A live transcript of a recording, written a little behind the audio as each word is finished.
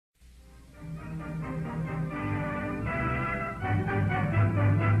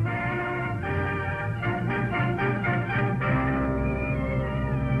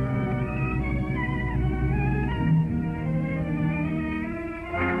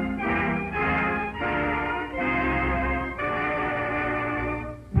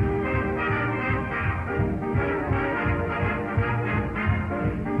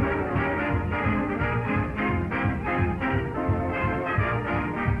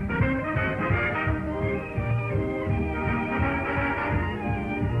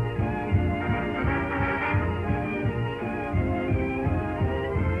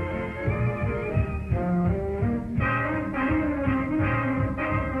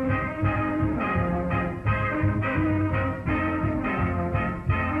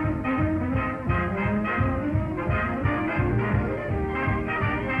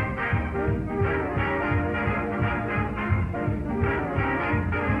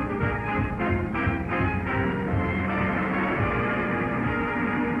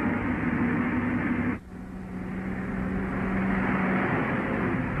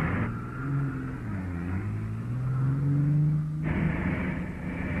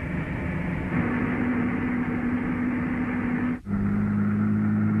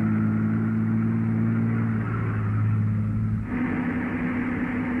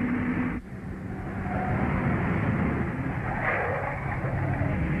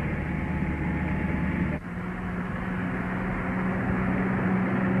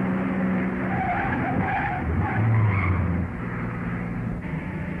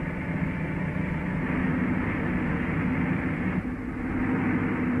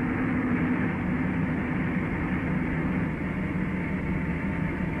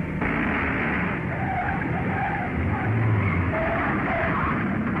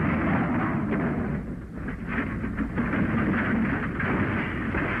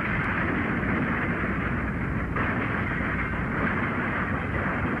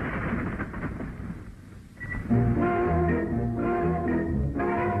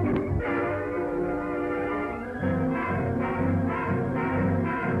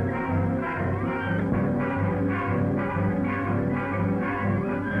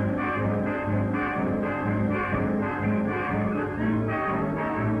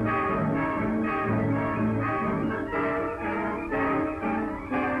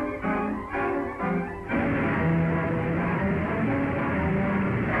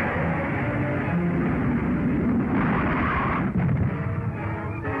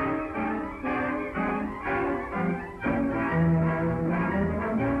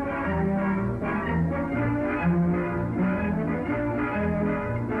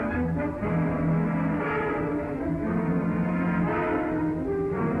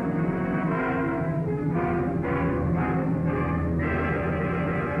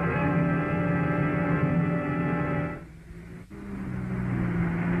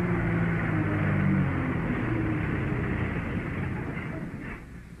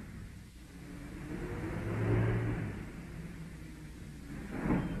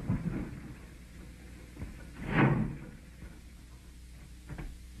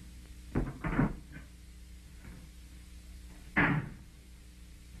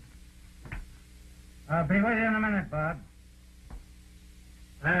I'll be with you in a minute, Bob.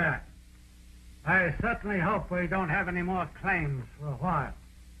 There. I certainly hope we don't have any more claims for a while.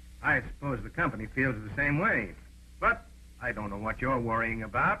 I suppose the company feels the same way. But I don't know what you're worrying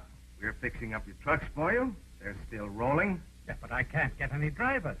about. We're fixing up your trucks for you. They're still rolling. Yeah, but I can't get any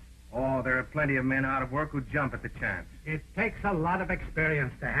drivers. Oh, there are plenty of men out of work who jump at the chance. It takes a lot of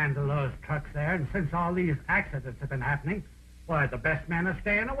experience to handle those trucks there, and since all these accidents have been happening, why, the best men are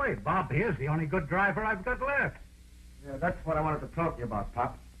staying away. Bob here's the only good driver I've got left. Yeah, that's what I wanted to talk to you about,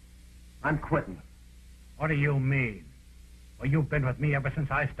 Pop. I'm quitting. What do you mean? Well, you've been with me ever since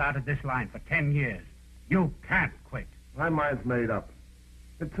I started this line for 10 years. You can't quit. My mind's made up.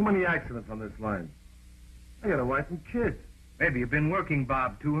 Been too many accidents on this line. I got a wife and kids. Maybe you've been working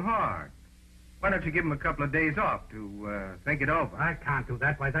Bob too hard. Why don't you give him a couple of days off to think it over? I can't do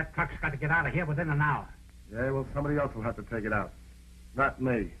that. Why, that truck's got to get out of here within an hour. Yeah, well, somebody else will have to take it out. Not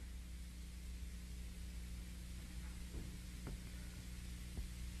me.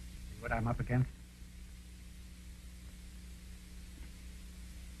 See what I'm up against?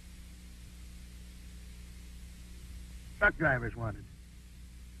 Truck drivers wanted.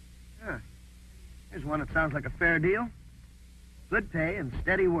 Yeah. Here's one that sounds like a fair deal. Good pay and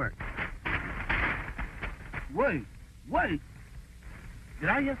steady work. Wait. Did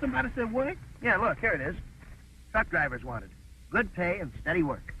I hear somebody say wait? Yeah, look, here it is. Truck drivers wanted. Good pay and steady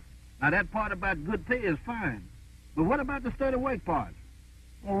work. Now, that part about good pay is fine. But what about the steady work part?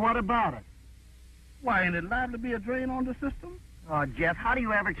 Well, what about it? Why, ain't it liable to be a drain on the system? Oh, Jeff, how do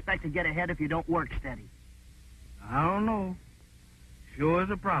you ever expect to get ahead if you don't work steady? I don't know. Sure is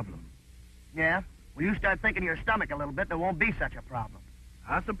a problem. Yeah? Well, you start thinking your stomach a little bit, there won't be such a problem.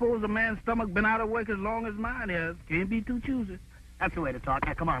 I suppose a man's stomach been out of work as long as mine has. Can't be too choosy. That's the way to talk.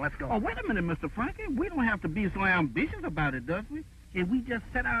 Now, come on, let's go. Oh, wait a minute, Mr. Frankie. We don't have to be so ambitious about it, does we? Can we just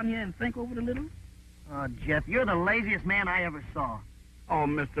sit down here and think over it a little? Oh, Jeff, you're the laziest man I ever saw. Oh,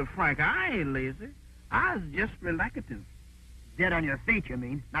 Mr. Frankie, I ain't lazy. I was just relaxative. Dead on your feet, you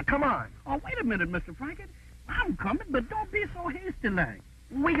mean? Now, come on. Oh, wait a minute, Mr. Frankie. I'm coming, but don't be so hasty-like.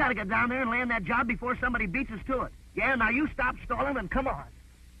 We gotta get down there and land that job before somebody beats us to it. Yeah, now you stop stalling and come on.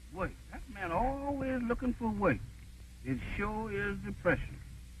 Wait, that man always looking for work. It sure is depression.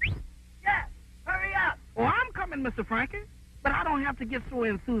 Yeah, hurry up. Oh, I'm coming, Mr. Frankie. But I don't have to get so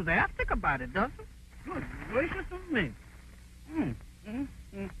enthusiastic about it, does it? Good gracious of me.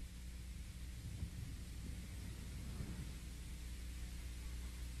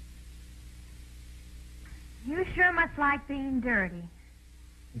 You sure must like being dirty.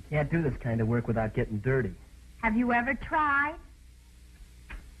 You can't do this kind of work without getting dirty. Have you ever tried?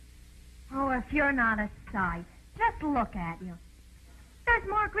 Oh, if you're not a sight. Just look at you. There's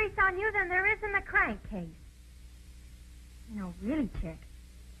more grease on you than there is in the crankcase. You know, really, Chick,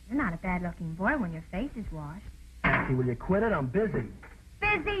 you're not a bad-looking boy when your face is washed. Patsy, will you quit it? I'm busy.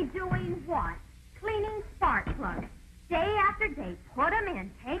 Busy doing what? Cleaning spark plugs. Day after day, put 'em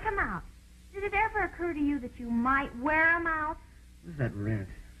in, take 'em out. Did it ever occur to you that you might wear 'em out? What's that wrench?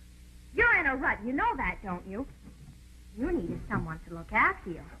 You're in a rut. You know that, don't you? You needed someone to look after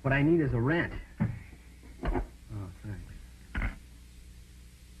you. What I need is a wrench. Oh, thanks.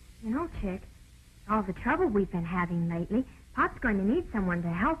 You know, Chick, all the trouble we've been having lately, Pop's going to need someone to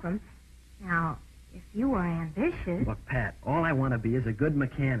help him. Now, if you were ambitious... Look, Pat, all I want to be is a good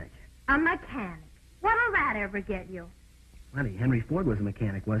mechanic. A mechanic? What'll that ever get you? Plenty. Henry Ford was a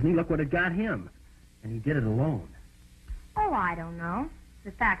mechanic, wasn't he? Look what it got him. And he did it alone. Oh, I don't know.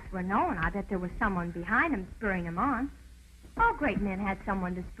 If the facts were known, I bet there was someone behind him spurring him on. All great men had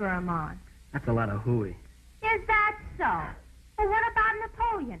someone to spur him on. That's a lot of hooey. Is that so? Well, what about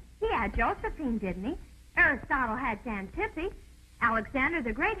Napoleon? He had Josephine, didn't he? Aristotle had Xantippe. Alexander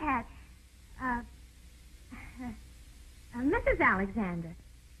the Great had, Mrs. Alexander.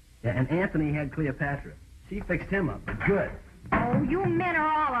 Yeah, and Anthony had Cleopatra. She fixed him up. Good. Oh, you men are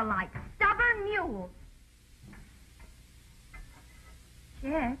all alike. Stubborn mules.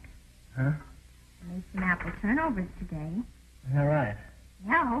 Chick. Huh? I made some apple turnovers today. All right.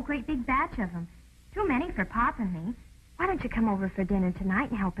 Yeah, a whole great big batch of them. Too many for Pop and me. Why don't you come over for dinner tonight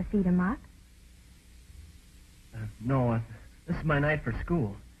and help us eat 'em up? No, this is my night for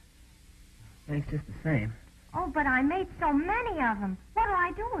school. Thanks just the same. Oh, but I made so many of them. What'll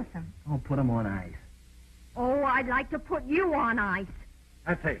I do with them? I'll put them on ice. Oh, I'd like to put you on ice.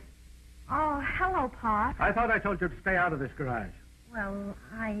 Patsy, Oh, hello, Pop. I thought I told you to stay out of this garage. Well,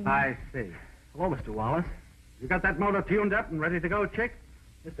 I see. Hello, Mr. Wallace. You got that motor tuned up and ready to go, Chick?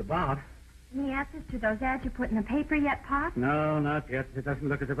 Just about. Any answers to those ads you put in the paper yet, Pop? No, not yet. It doesn't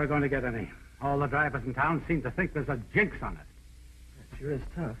look as if we're going to get any. All the drivers in town seem to think there's a jinx on it. That sure is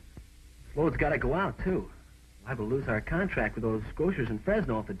tough. Load's got to go out, too. Liable to lose our contract with those grocers in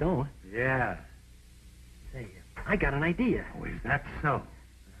Fresno if it don't. Yeah. Say, I got an idea. Oh, is that so?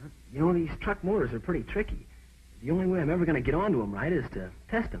 You know, these truck motors are pretty tricky. The only way I'm ever going to get onto them right is to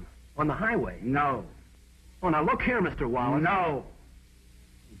test them on the highway. No. Oh, now look here, Mr. Wallace. No.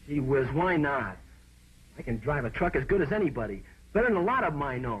 Gee whiz, why not? I can drive a truck as good as anybody. Better than a lot of them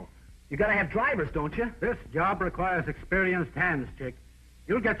I know. You got to have drivers, don't you? This job requires experienced hands, chick.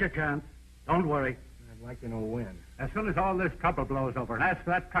 You'll get your chance. Don't worry. I'd like to know when. As soon as all this trouble blows over, and as for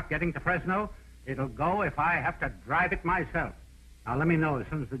that truck getting to Fresno, it'll go if I have to drive it myself. Now, let me know as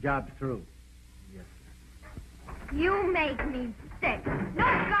soon as the job's through. Yes, sir. You make me sick. No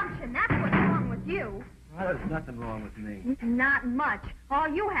gumption. That's what's wrong with you. Well, there's nothing wrong with me. Not much. All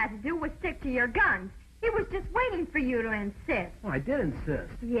you had to do was stick to your guns. He was just waiting for you to insist. Oh, I did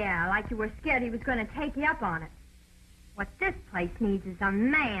insist. Yeah, like you were scared he was going to take you up on it. What this place needs is a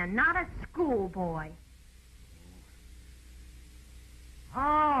man, not a schoolboy.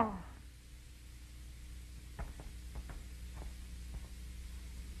 Oh.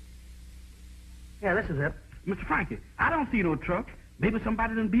 Yeah, this is it. Mr. Frankie, I don't see no truck. Maybe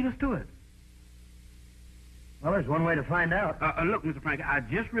somebody done beat us to it. Well, there's one way to find out. Look, Mr. Frankie, I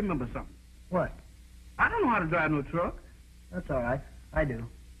just remembered something. What? I don't know how to drive no truck. That's all right. I do.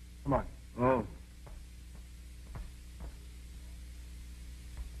 Come on. Oh.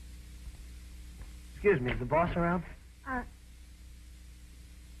 Excuse me, is the boss around?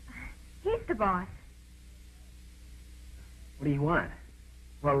 He's the boss. What do you want?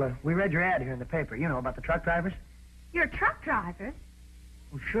 Well, we read your ad here in the paper, you know, about the truck drivers. You're truck drivers.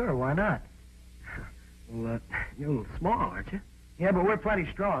 Well, sure, why not? Well, you're a little small, aren't you? Yeah, but we're plenty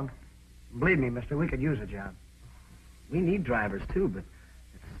strong. Believe me, mister, we could use a job. We need drivers, too, but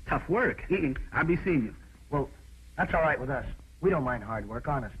it's tough work. I'll be seeing you. Well, that's all right with us. We don't mind hard work,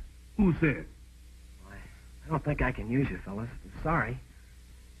 honest. Who said? I don't think I can use you, fellas. I'm sorry.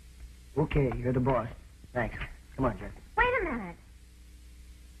 Okay, you're the boss. Thanks. Come on, Jeff. Wait a minute.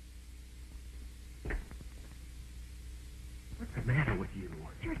 What's the matter with you?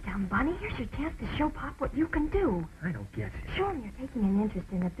 Sure, dumb bunny. Here's your chance to show Pop what you can do. I don't get you. Show him you're taking an interest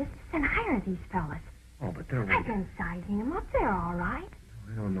in the business and hire these fellas. Oh, but they're I've right. been sizing them up. They're all right.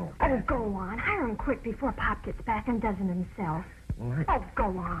 I don't know. Oh, go on. Hire him quick before Pop gets back and does it himself. Well, Oh, go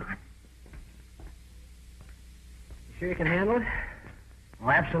on. You sure you can handle it? Oh,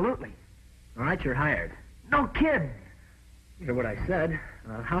 absolutely. All right, you're hired. No kidding. You hear what I said.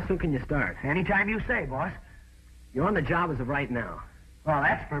 How soon can you start? Anytime you say, boss. You're on the job as of right now. Well,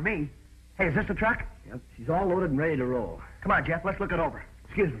 that's for me. Hey, is this the truck? Yep. She's all loaded and ready to roll. Come on, Jeff, let's look it over.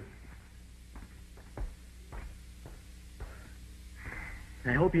 Excuse me.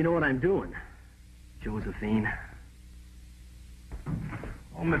 I hope you know what I'm doing, Josephine.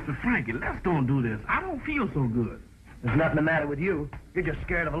 Oh, Mr. Frankie, let's don't do this. I don't feel so good. There's nothing the matter with you. You're just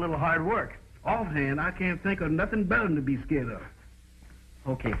scared of a little hard work. Offhand, I can't think of nothing better than to be scared of.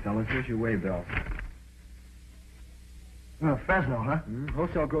 Okay, fellas, here's your way bill. Oh, Fresno, huh?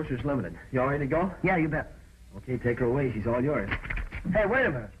 Wholesale Grocers Limited. You all ready to go? Yeah, you bet. Okay, take her away. She's all yours. Hey, wait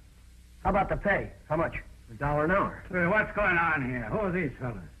a minute. How about the pay? How much? $1 an hour. Hey, what's going on here? Who are these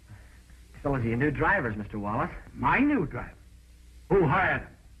fellas? These fellas are your new drivers, Mr. Wallace. My new driver. Who hired him?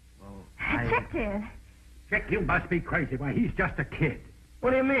 Well, Chick did. Chick, you must be crazy. Why, he's just a kid.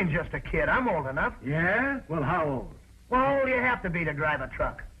 What do you mean, just a kid? I'm old enough. Yeah? Well, how old? Well, how old do you have to be to drive a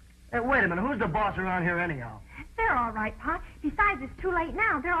truck? Hey, wait a minute. Who's the boss around here anyhow? They're all right, Pop. Besides, it's too late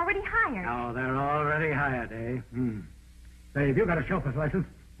now. They're already hired. Oh, they're already hired, eh? Say, have you got a chauffeur's license?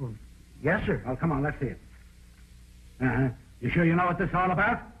 Well, yes, sir. Oh, come on, let's see it. Uh-huh. You sure you know what this is all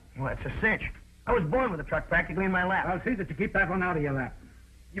about? Well, it's a cinch. I was born with a truck practically in my lap. I'll see that you keep that one out of your lap.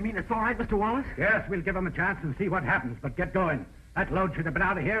 you mean it's all right, Mr. Wallace? Yes, we'll give him a chance and see what happens, but get going. That load should have been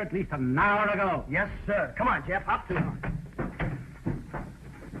out of here at least an hour ago. Yes, sir. Come on, Jeff. Up to it.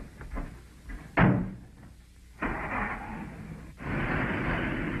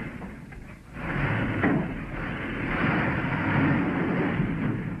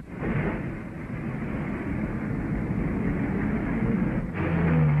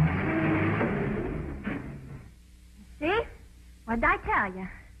 See? What'd I tell you?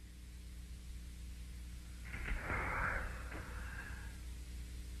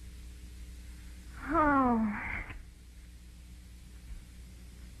 Oh.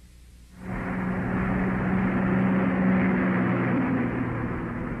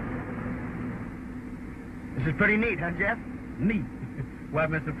 This is pretty neat, huh, Jeff? Neat. Well,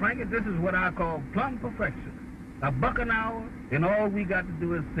 Mr. Frankie, this is what I call plumb perfection. A buck an hour, and all we got to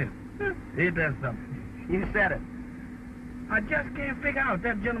do is sit. Ain't that something? You said it. I just can't figure out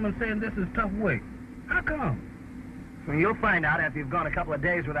that gentleman saying this is tough work. How come? Well, you'll find out after you've gone a couple of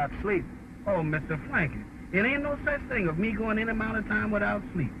days without sleep. Oh, Mr. Frankie, it ain't no such thing of me going any amount of time without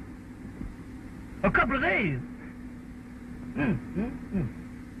sleep. A couple of days.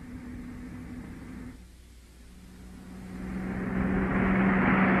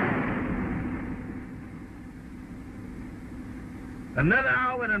 Another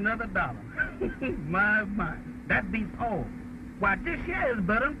hour and another dollar. My. That beats all. Why, this here is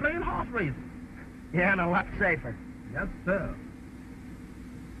better than playing horse racing. Yeah, and a lot safer. Yes, sir.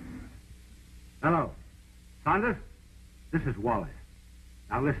 Hello. Saunders? This is Wallace.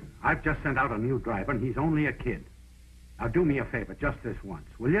 Now listen, I've just sent out a new driver, and he's only a kid. Now do me a favor, just this once,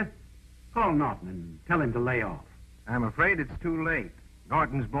 will you? Call Norton and tell him to lay off. I'm afraid it's too late.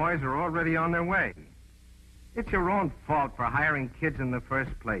 Norton's boys are already on their way. It's your own fault for hiring kids in the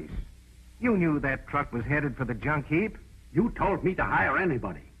first place. You knew that truck was headed for the junk heap. You told me to hire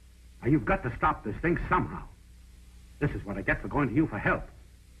anybody. Now you've got to stop this thing somehow. This is what I get for going to you for help.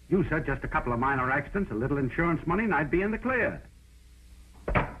 You said just a couple of minor accidents, a little insurance money, and I'd be in the clear.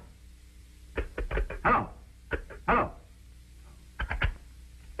 Hello. Hello.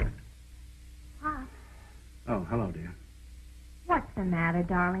 Pop, Oh, hello, dear. what's the matter,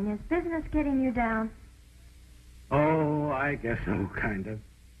 darling? Is business getting you down? Oh, I guess so, kind of.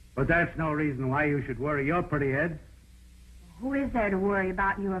 But that's no reason why you should worry your pretty head. Who is there to worry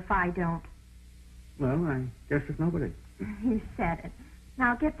about you if I don't? Well, I guess there's nobody. You said it.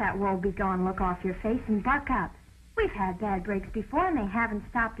 Now get that woe-begone look off your face and buck up. We've had bad breaks before, and they haven't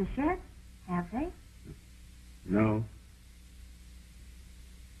stopped us yet, have they? No.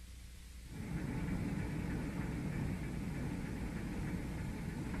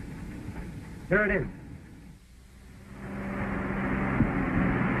 Here it is.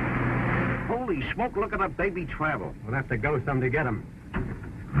 Holy smoke, look at that baby travel. We'll have to go some to get him.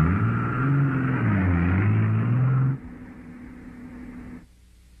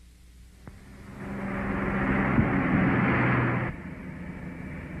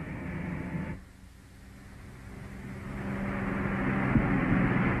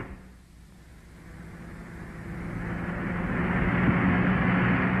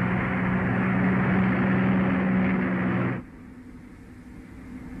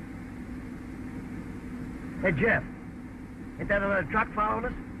 Hey, Jeff. Ain't that another truck following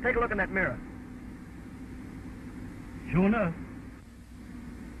us? Take a look in that mirror. Sure enough.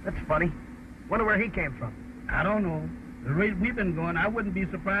 That's funny. Wonder where he came from. I don't know. The rate we've been going, I wouldn't be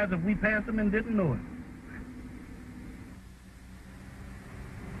surprised if we passed him and didn't know it.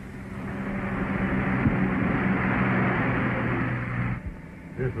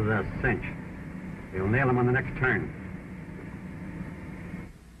 This is a cinch. We'll nail him on the next turn.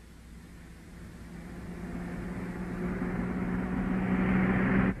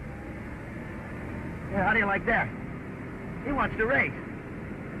 Yeah, how do you like that? He wants to race.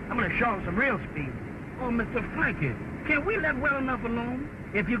 I'm going to show him some real speed. Oh, Mr. Frankie, can we let well enough alone?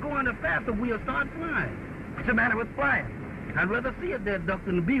 If you go any faster, we'll start flying. What's the matter with flying? I'd rather see a dead duck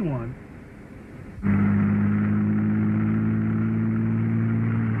than to be one.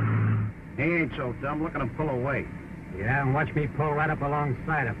 He ain't so dumb. Look at him pull away. Yeah, and watch me pull right up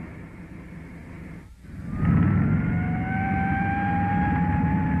alongside him.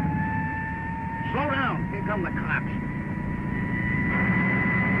 Slow down. Here come the cops.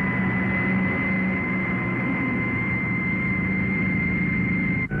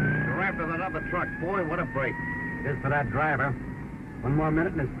 You're after that other truck, boy. What a break. It is for that driver. One more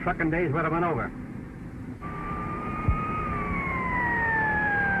minute and his trucking days would have been over.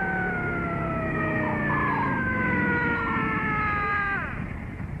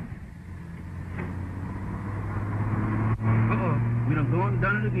 We done gone and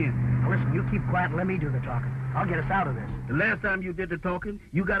done it again. Now, listen, you keep quiet and let me do the talking. I'll get us out of this. The last time you did the talking,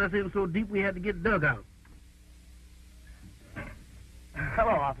 you got us in so deep we had to get dug out.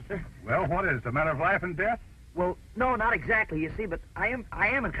 Hello, officer. Well, what is it? A matter of life and death? Well, no, not exactly, you see, but I am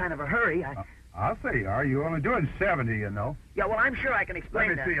in kind of a hurry. I'll say you are. You're only doing 70, you know. Yeah, well, I'm sure I can explain Let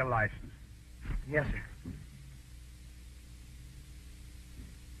me that. see your license. Yes, sir.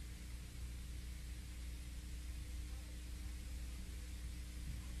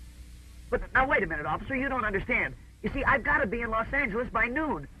 But now, wait a minute, officer. You don't understand. You see, I've got to be in Los Angeles by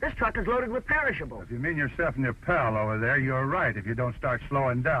noon. This truck is loaded with perishables. If you mean yourself and your pal over there, you're right if you don't start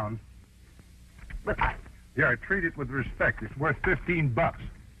slowing down. But Yeah, treat it with respect. It's worth $15.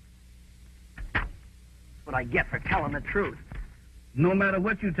 that's what I get for telling the truth. No matter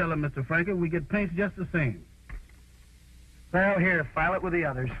what you tell him, Mr. Frankie, we get pinks just the same. Well, here, file it with the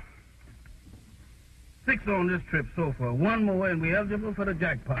others. 6 on this trip so far. 1 more and we're eligible for the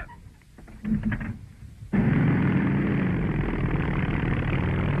jackpot.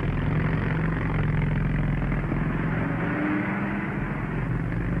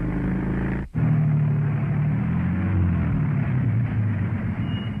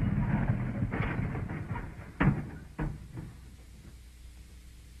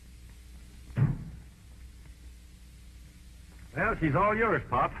 Well, she's all yours,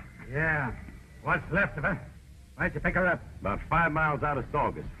 Pop. Yeah. What's left of her? Why'd you pick her up? About 5 miles out of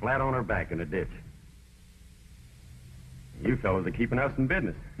Saunders, flat on her back in a ditch. You fellows are keeping us in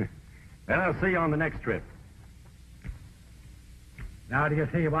business. Well, I'll see you on the next trip. Now do you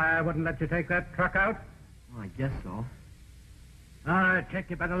see why I wouldn't let you take that truck out? Well, I guess so. All right, Chick,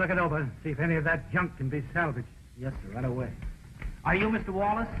 you better look it over. See if any of that junk can be salvaged. Yes, sir, right away. Are you Mr.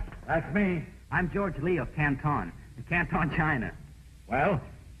 Wallace? That's me. I'm George Lee of Canton, Canton, China. Well?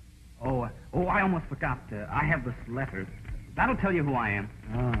 Oh, I almost forgot. I have this letter. That'll tell you who I am.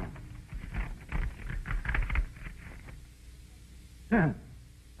 Oh.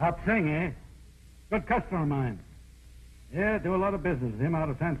 Hop Sing, eh? Good customer of mine. Yeah, do a lot of business with him out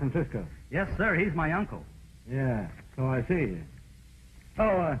of San Francisco. Yes, sir. He's my uncle. Yeah, so I see.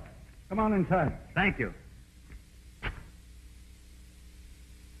 Oh, come on inside. Thank you.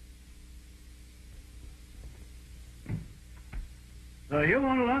 So you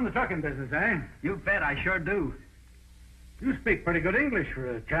want to learn the trucking business, eh? You bet, I sure do. You speak pretty good English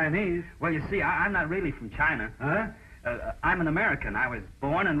for a Chinese. Well, you see, I'm not really from China. Huh? I'm an American. I was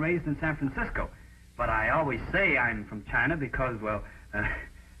born and raised in San Francisco. But I always say I'm from China because, well,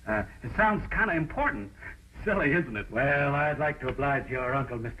 it sounds kind of important. Silly, isn't it? Well, I'd like to oblige your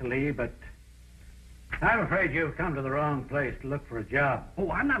uncle, Mr. Lee, but I'm afraid you've come to the wrong place to look for a job.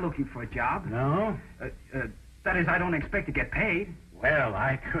 Oh, I'm not looking for a job. No? That is, I don't expect to get paid. Well,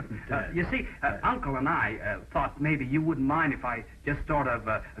 I couldn't. You see, Uncle and I thought maybe you wouldn't mind if I just sort of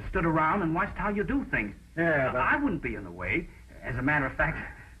stood around and watched how you do things. Yeah, but I wouldn't be in the way. As a matter of fact,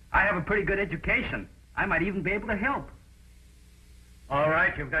 I have a pretty good education. I might even be able to help. all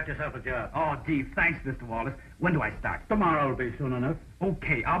right, you've got yourself a job. Oh, gee, thanks, Mr. Wallace. When do I start? Tomorrow will be soon enough.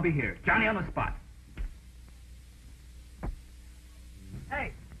 Okay, I'll be here. Johnny on the spot.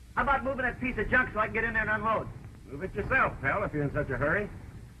 Hey, how about moving that piece of junk so I can get in there and unload? Move it yourself, pal, if you're in such a hurry.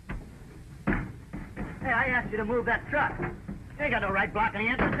 Hey, I asked you to move that truck. You ain't got no right blocking the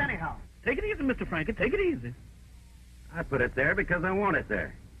entrance anyhow. Take it easy, Mr. Frankie. Take it easy. I put it there because I want it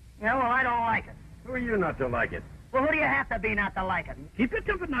there. Yeah, well, I don't like it. Who are you not to like it? Well, who do you have to be not to like it? Keep your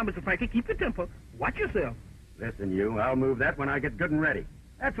temper now, Mr. Frankie. Keep your temper. Watch yourself. Listen, you, I'll move that when I get good and ready.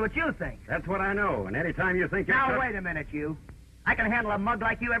 That's what you think. That's what I know, and any time you think you're... Now, wait a minute, you. I can handle a mug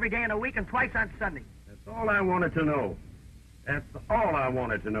like you every day in a week and twice on Sunday. That's all I wanted to know. That's all I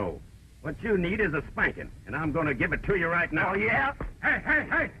wanted to know. What you need is a spanking, and I'm going to give it to you right now. Oh, yeah?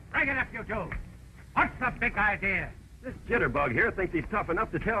 Hey! Bring it up, you two. What's the big idea? This jitterbug here thinks he's tough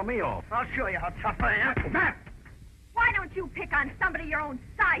enough to tell me off. I'll show you how tough I am. Matt! Why don't you pick on somebody your own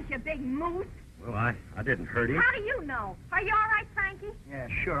size, you big moose? Well, I didn't hurt him. How do you know? Are you all right, Frankie? Yeah,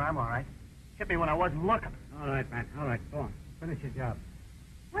 sure, I'm all right. Hit me when I wasn't looking. All right, Matt. All right, go on. Finish your job.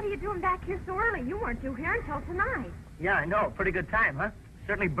 What are you doing back here so early? You weren't due here until tonight. Yeah, I know. Pretty good time, huh?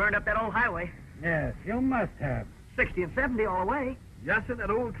 Certainly burned up that old highway. Yes, you must have. 60 and 70 all the way. Just so that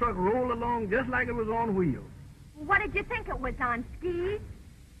old truck rolled along just like it was on wheels. What did you think it was on, skis?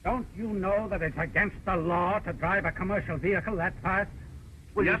 Don't you know that it's against the law to drive a commercial vehicle that fast?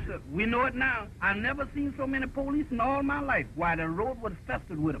 Well, yes, sir. We know it now. I've never seen so many police in all my life. Why, the road was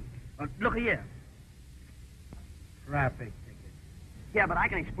festered with them. Look here. Traffic ticket. Yeah, but I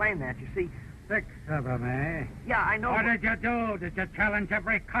can explain that, you see. 6 of them, eh? Yeah, I know. What did you do? Did you challenge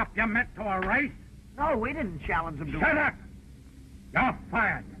every cop you met to a race? No, we didn't challenge them to... Shut up! You're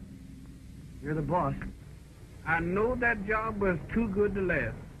fired. You're the boss. I know that job was too good to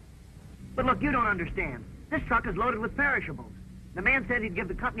last. But look, you don't understand. This truck is loaded with perishables. The man said he'd give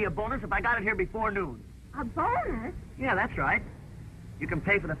the company a bonus if I got it here before noon. A bonus? Yeah, that's right. You can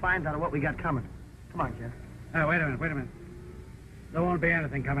pay for the fines out of what we got coming. Come on, Jeff. Oh, wait a minute. There won't be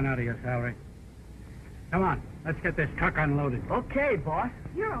anything coming out of your salary. Come on, let's get this truck unloaded. Okay, boss.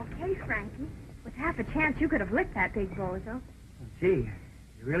 You're okay, Frankie. With half a chance, you could have licked that big bozo. Gee,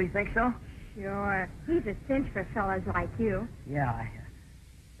 you really think so? Sure. He's a cinch for fellas like you. Yeah,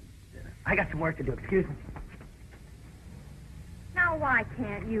 I got some work to do. Excuse me. Now, why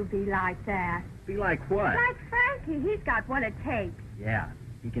can't you be like that? Be like what? Like Frankie. He's got what it takes. Yeah,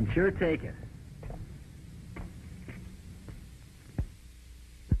 he can sure take it.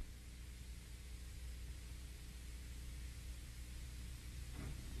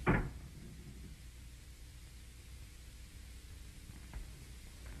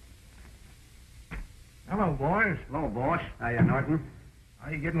 Hello, boys. Hello, boss. Hiya, Norton. How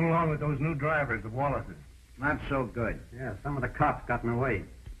are you getting along with those new drivers, the Wallaces? Not so good. Yeah, some of the cops got in the way.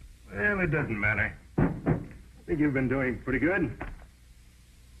 Well, it doesn't matter. I think you've been doing pretty good.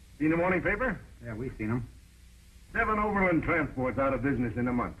 Seen the morning paper? Yeah, we seen them. 7 overland transports out of business in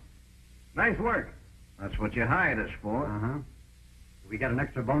a month. Nice work. That's what you hired us for. Uh-huh. We got an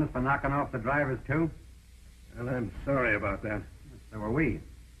extra bonus for knocking off the drivers, too? Well, I'm sorry about that. So were we.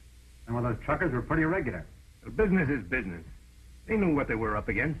 Some of those truckers were pretty regular. Well, business is business. They knew what they were up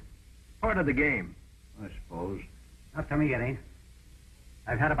against. Part of the game. I suppose. Not to me, it ain't.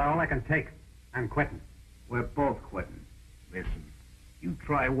 I've had about all I can take. I'm quitting. We're both quitting. Listen, you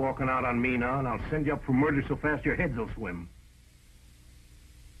try walking out on me now, and I'll send you up for murder so fast your heads will swim.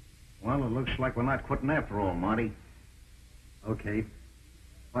 Well, it looks like we're not quitting after all, Marty. Okay.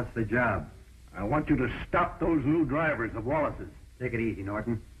 What's the job? I want you to stop those new drivers of Wallace's. Take it easy,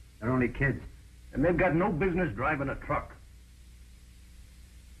 Norton. They're only kids. And they've got no business driving a truck.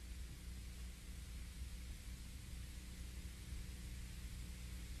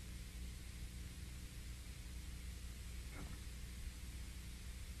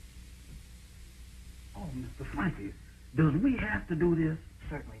 Oh, Mr. Frankie, does we have to do this?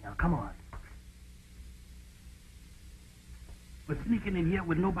 Certainly. Now, come on. But sneaking in here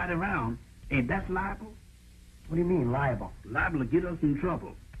with nobody around, ain't that liable? What do you mean, liable? Liable to get us in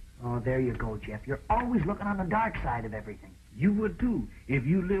trouble. Oh, there you go, Jeff. You're always looking on the dark side of everything. You would, too, if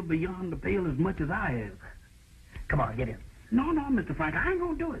you lived beyond the pale as much as I have. Come on, get in. No, Mr. Frank, I ain't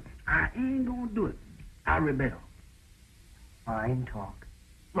gonna do it. I ain't gonna do it. I rebel. Fine talk.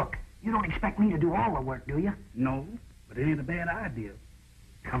 Look, you don't expect me to do all the work, do you? No, but it ain't a bad idea.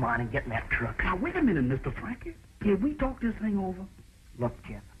 Come on and get in that truck. Now, wait a minute, Mr. Frankie. Can we talk this thing over? Look,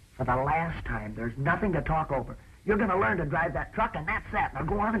 Jeff, for the last time, there's nothing to talk over. You're going to learn to drive that truck, and that's that. Now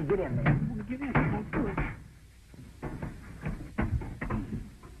go on and get in there. Well, get in. Come on, do it.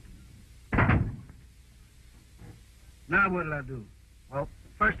 Now what'll I do? Well,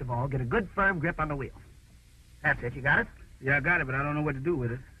 first of all, get a good firm grip on the wheel. That's it. You got it? Yeah, I got it, but I don't know what to do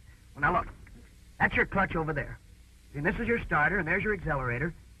with it. Well, now look. That's your clutch over there. And this is your starter, and there's your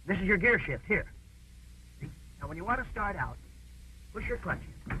accelerator. This is your gear shift here. See? Now, when you want to start out, push your clutch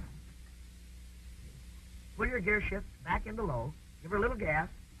in. Pull your gear shift back into low. Give her a little gas.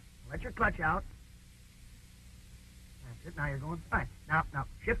 Let your clutch out. That's it. Now you're going fine. Now,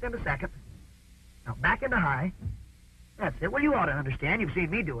 shift into second. Now, back into high. That's it. Well, you ought to understand. You've seen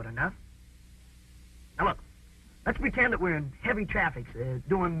me do it enough. Now, look. Let's pretend that we're in heavy traffic,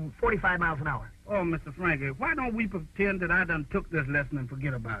 doing 45 miles an hour. Oh, Mr. Frankie, why don't we pretend that I done took this lesson and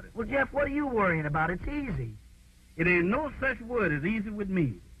forget about it? Well, Jeff, what are you worrying about? It's easy. It ain't no such word as easy with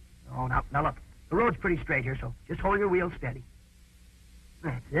me. Oh, now look. The road's pretty straight here, so just hold your wheel steady.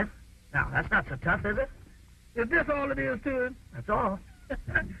 That's it. Now, that's not so tough, is it? Is this all it is to it? That's all.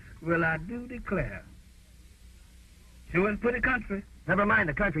 Well, I do declare. Sure is pretty country. Never mind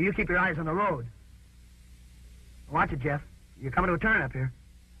the country. You keep your eyes on the road. Watch it, Jeff. You're coming to a turn up here.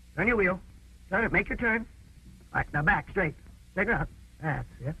 Turn your wheel. Turn it. Make your turn. All right, now back, straight. Take her out. That's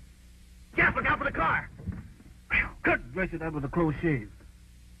it. Jeff, look out for the car. Good gracious, that was a close shave.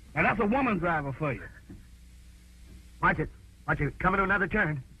 Now, that's a woman driver for you. Watch it. Watch it. Coming to another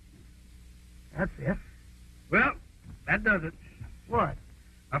turn. That's it. Well, that does it. What?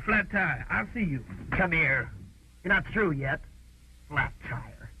 A flat tire. I'll see you. Come here. You're not through yet. Flat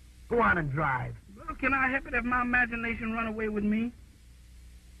tire. Go on and drive. Well, can I help it if my imagination run away with me?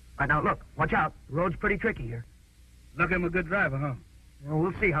 All right, now, look. Watch out. The road's pretty tricky here. Look, I'm a good driver, huh? Well,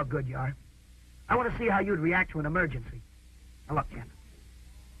 we'll see how good you are. I want to see how you'd react to an emergency. Now, look, Jeff.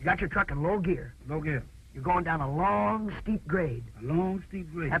 You got your truck in low gear. Low gear. You're going down a long, steep grade. A long,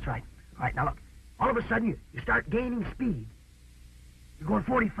 steep grade. That's right. All right, now, look. All of a sudden, you start gaining speed. You're going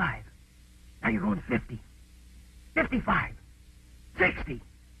 45. Now you're going 50. 55. 60.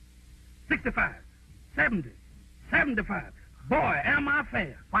 65. 70. 75. Boy, am I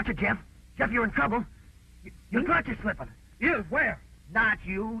fast. Watch it, Jeff. Jeff, you're in trouble. Your clutch is slipping. Yes, where? Not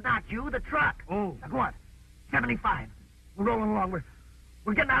you, the truck. Oh. Now go on. 75. We're rolling along.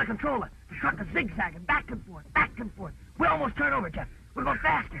 We're getting out of control. The truck is zigzagging back and forth, back and forth. We almost turn over, Jeff. We're going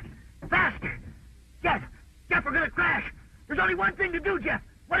faster. Faster. Jeff, we're going to crash. There's only one thing to do, Jeff.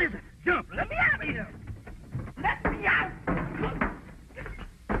 What is it? Jump. Let me out of here. Let me out.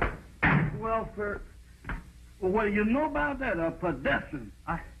 Well, what do you know about that? A pedestrian.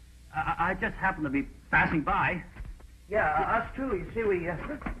 I just happened to be passing by. Yeah, us too. You see, we,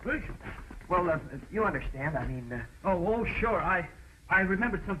 well, you understand. I mean, Oh, sure. I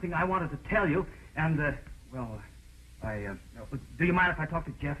remembered something I wanted to tell you, and, do you mind if I talk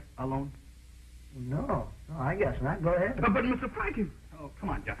to Jeff alone? No, I guess not. Go ahead. But Mr. Frankie... Oh, come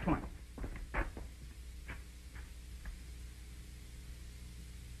on, Jeff, come on.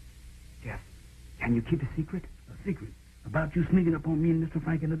 Jeff, can you keep a secret? A secret? About you sneaking up on me and Mr.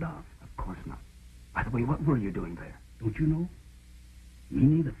 Frank in the dark? Of course not. By the way, what were you doing there? Don't you know? Me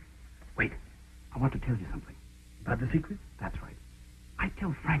neither. Wait, I want to tell you something. About the secret? That's right. I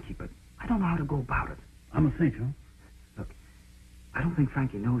tell Frankie, but I don't know how to go about it. I'm a cinch, huh? Look, I don't think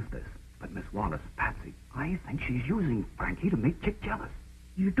Frankie knows this, but Miss Wallace, Patsy, I think she's using Frankie to make Chick jealous.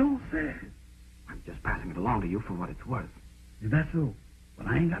 You don't say. I'm just passing it along to you for what it's worth. Is that so? Well,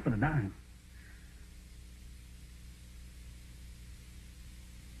 I ain't got but a dime.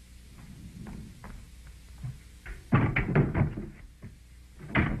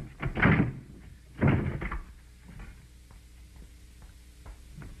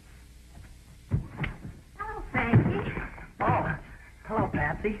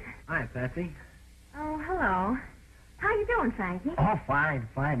 Hi, Patsy. Oh, hello. How you doing, Frankie? Oh, fine.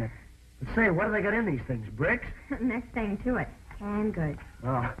 But say, what do they got in these things? Bricks? Next thing to it. Canned goods.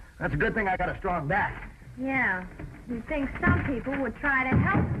 Oh, that's a good thing I got a strong back. Yeah. You'd think some people would try to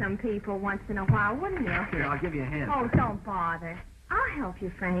help some people once in a while, wouldn't you? Here, I'll give you a hand. Oh, don't bother. I'll help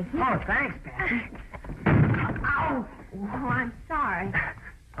you, Frankie. Oh, thanks, Patsy. Ow! Oh, I'm sorry.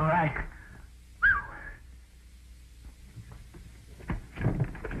 All right.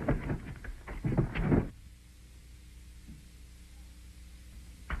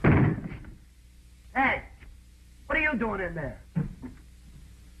 Hey, what are you doing in there?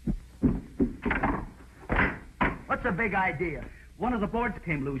 What's the big idea? One of the boards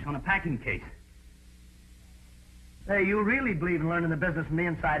came loose on a packing case. Hey, you really believe in learning the business from the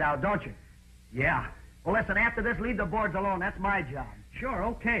inside out, don't you? Yeah. Well, listen, after this, leave the boards alone. That's my job. Sure,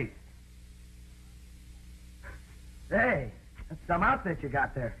 okay. Hey, that's some outfit you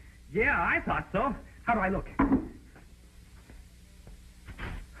got there. Yeah, I thought so. How do I look?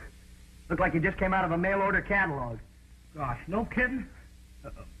 Look like you just came out of a mail-order catalog. Gosh, no kidding?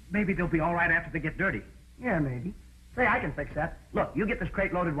 Maybe they'll be all right after they get dirty. Yeah, maybe. Say, I can fix that. Look, you get this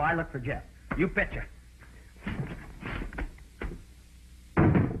crate loaded while I look for Jeff. You betcha.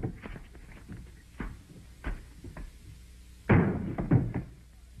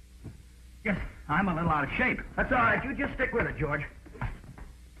 Yes, I'm a little out of shape. That's all right. You just stick with it, George.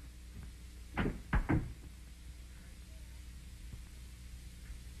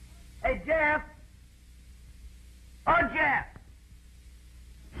 Hey, Jeff! Oh, Jeff!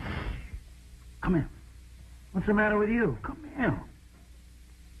 Come here. What's the matter with you? Come here.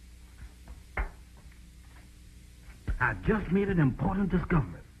 I just made an important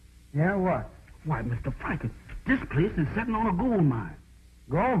discovery. Yeah, what? Why, Mr. Frankie, this place is sitting on a gold mine.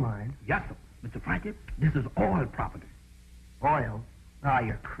 Gold mine? Yes, sir. Mr. Frankie, this is oil property. Oil? Ah,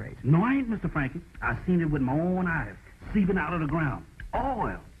 you're crazy. No, I ain't, Mr. Frankie. I seen it with my own eyes, seeping out of the ground.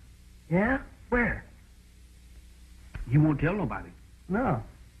 Oil. Yeah? Where? You won't tell nobody. No.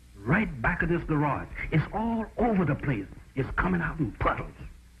 Right back of this garage. It's all over the place. It's coming out in puddles.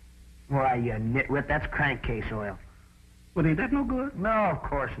 Why, you nitwit, that's crankcase oil. Well, ain't that no good? No, of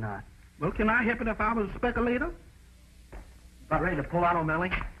course not. Well, can I help it if I was a speculator? About ready to pull out,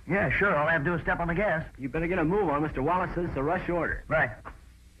 O'Malley? Yeah, sure. All I have to do is step on the gas. You better get a move on. Mr. Wallace says it's a rush order. Right.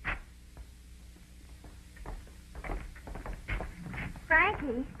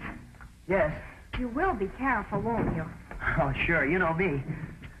 Frankie, Yes. you will be careful, won't you? Oh, sure. You know me. And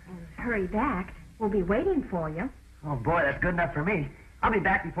hurry back. We'll be waiting for you. Oh, boy, that's good enough for me. I'll be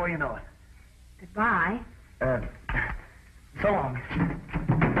back before you know it. Goodbye. So long.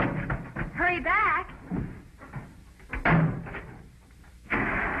 Hurry back.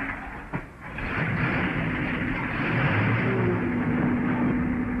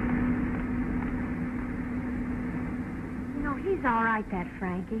 You know, he's all right, that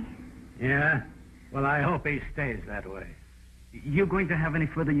Frankie. Yeah? Well, I hope he stays that way. You going to have any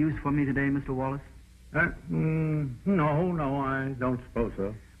further use for me today, Mr. Wallace? No, I don't suppose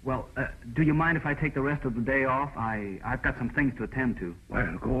so. Well, do you mind if I take the rest of the day off? I've got some things to attend to.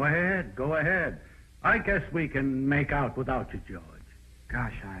 Well, go ahead. I guess we can make out without you, George.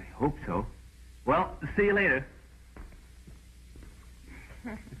 Gosh, I hope so. Well, see you later.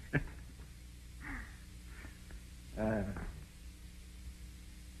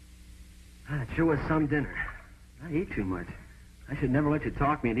 It sure was some dinner. I eat too much. I should never let you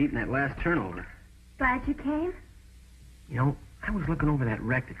talk me into eating that last turnover. Glad you came? You know, I was looking over that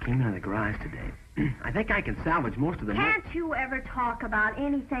wreck that came out of the garage today. I think I can salvage most of the... Can't you ever talk about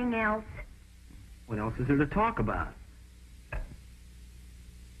anything else? What else is there to talk about?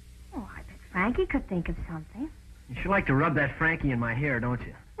 Oh, I bet Frankie could think of something. You sure like to rub that Frankie in my hair, don't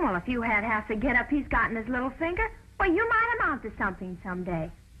you? Well, if you had half the get-up he's got in his little finger, well, you might amount to something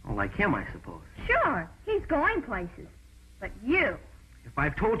someday. Oh, like him, I suppose. Sure, he's going places. But you... If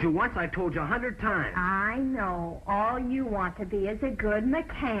I've told you once, I've told you 100 times. I know. All you want to be is a good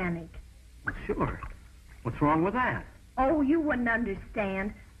mechanic. Well, sure. What's wrong with that? Oh, you wouldn't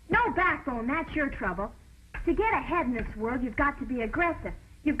understand. No backbone, that's your trouble. To get ahead in this world, you've got to be aggressive.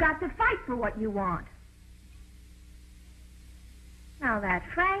 You've got to fight for what you want. Now, that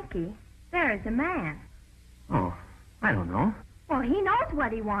Frankie, there is a man. Oh, I don't know. Well, he knows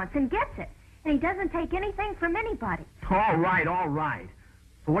what he wants and gets it. And he doesn't take anything from anybody. All right, all right.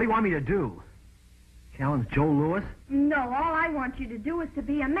 So what do you want me to do? Challenge Joe Louis? No, all I want you to do is to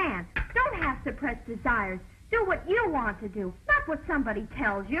be a man. Don't have suppressed desires. Do what you want to do, not what somebody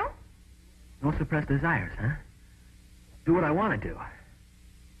tells you. No suppressed desires, huh? Do what I want to do.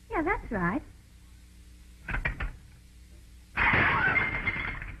 Yeah, that's right.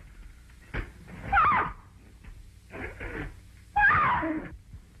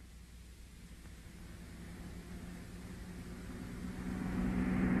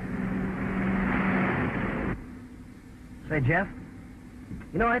 Say, Jeff,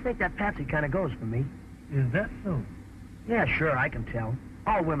 you know, I think that Patsy kind of goes for me. Is that so? Yeah, sure, I can tell.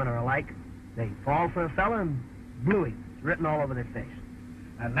 All women are alike. They fall for a fella and bluey. It's written all over their face.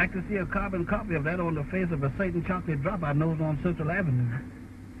 I'd like to see a carbon copy of that on the face of a certain chocolate drop I knows on Central Avenue.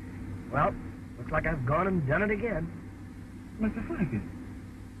 Well, looks like I've gone and done it again. Mr. Frankie,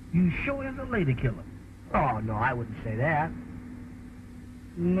 you sure is a lady killer. Oh, no, I wouldn't say that.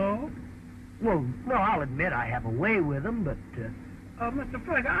 No? Well, no, I'll admit I have a way with them, but... Mr.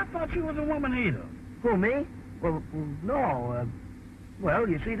 Frankie, I thought you was a woman hater. Who, me? Well, no, well,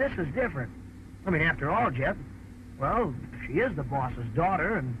 you see, this is different. I mean, after all, Jeff, well, she is the boss's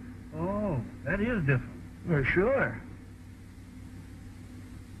daughter, and... Oh, that is different. Well, sure.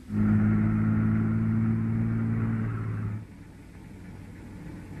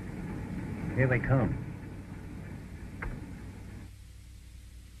 Here they come.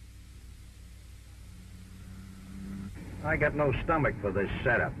 I got no stomach for this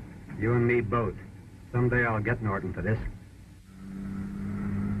setup. You and me both. Someday I'll get Norton for this.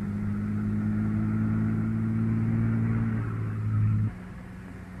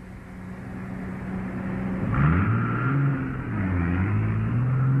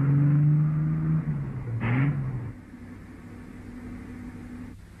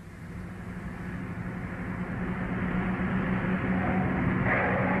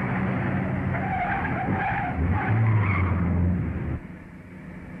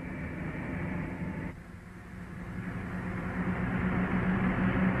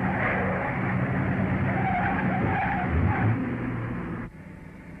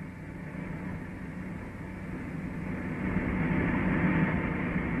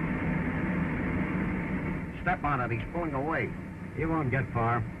 Step on it. He's pulling away. He won't get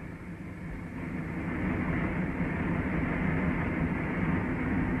far.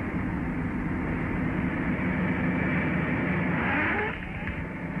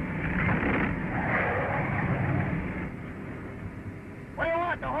 What do you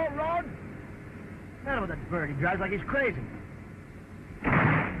want, the whole road? None with that bird. He drives like he's crazy.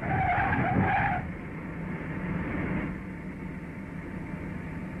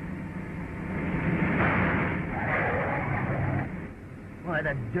 Why,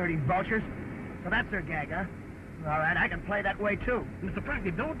 the dirty vultures. So that's their gag, huh? All right, I can play that way, too. Mr.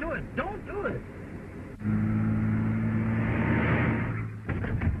 Frankie, don't do it. Don't do it.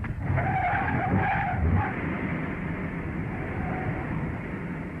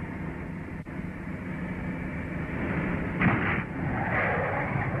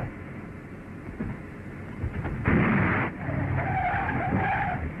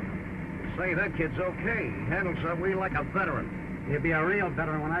 Say, that kid's okay. He handles that wheel like a veteran. He'll be a real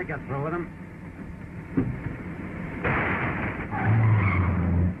veteran when I get through with him.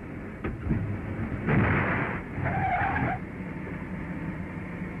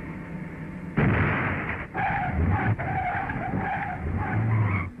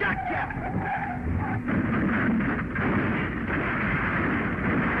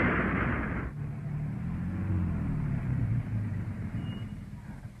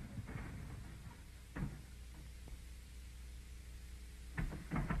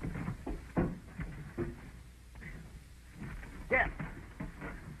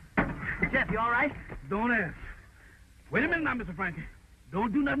 Jeff, you all right? Don't ask. Wait a minute now, Mr. Frankie.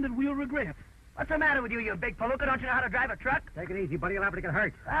 Don't do nothing that we'll regret. What's the matter with you, you big palooka? Don't you know how to drive a truck? Take it easy, buddy. You'll have to get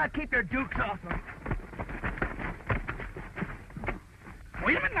hurt. Keep your dukes off them.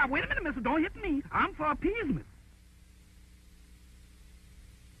 Wait a minute now. Wait a minute, mister. Don't hit me. I'm for appeasement.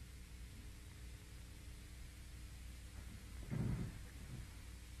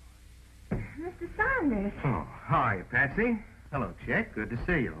 Saunders. Oh, hi, Patsy. Hello, Chick. Good to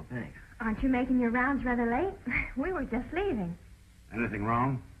see you. Thanks. Aren't you making your rounds rather late? We were just leaving. Anything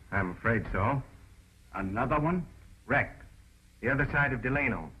wrong? I'm afraid so. Another one? Wrecked. The other side of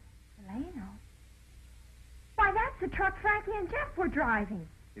Delano. Delano? Why, that's the truck Frankie and Jeff were driving.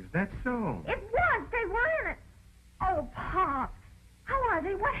 Is that so? It was. They were in it. Oh, Pop. How are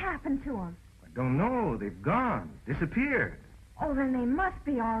they? What happened to them? I don't know. They've gone. Disappeared. Oh, then they must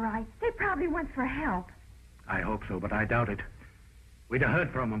be all right. They probably went for help. I hope so, but I doubt it. We'd have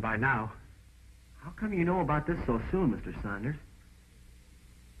heard from them by now. How come you know about this so soon, Mr. Saunders?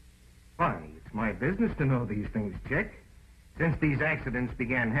 Why, it's my business to know these things, Chick. Since these accidents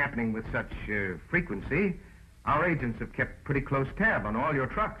began happening with such frequency, our agents have kept pretty close tab on all your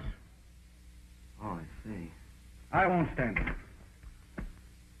trucks. Oh, I see. I won't stand it.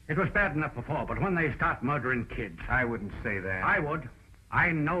 It was bad enough before, but when they start murdering kids... I wouldn't say that. I would.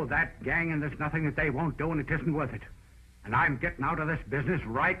 I know that gang, and there's nothing that they won't do, and it isn't worth it. And I'm getting out of this business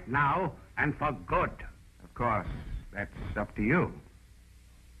right now, and for good. Of course, that's up to you.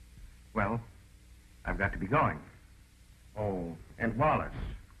 Well, I've got to be going. Oh, and Wallace.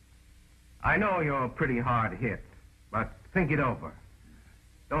 I know you're pretty hard hit, but think it over.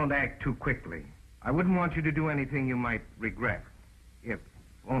 Don't act too quickly. I wouldn't want you to do anything you might regret, if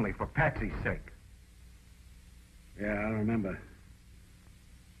only for Patsy's sake. Yeah, I remember.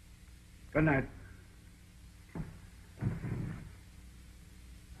 Good night.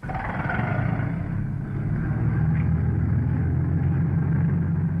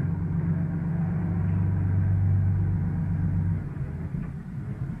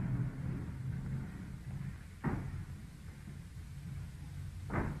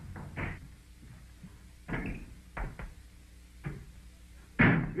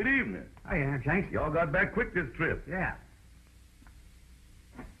 Good evening. Hiya, Shanks. Y'all got back quick this trip. Yeah.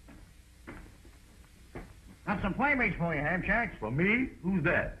 Got some playmates for you, Shanks. For me? Who's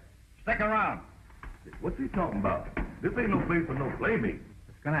that? Stick around. What's he talking about? This ain't no place for no playmate.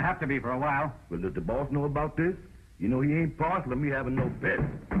 It's gonna have to be for a while. Well, does the boss know about this? You know he ain't partial to me having no pets.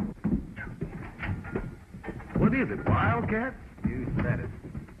 What is it, wildcats? You said it.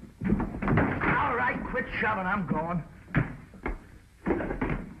 All right, quit shoving. I'm going.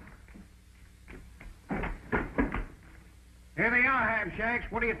 Here they are, Shanks.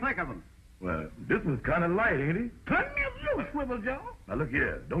 What do you think of them? Well, this one's kind of light, ain't he? Turn me loose, Swivel Jaw. Now, look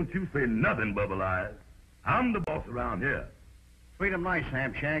here. Don't you say nothing, Bubble Eyes. I'm the boss around here. Treat them nice,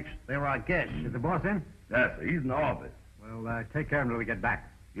 Shanks. They're our guests. Is the boss in? Yes, sir. He's in the office. Well, take care of him till we get back.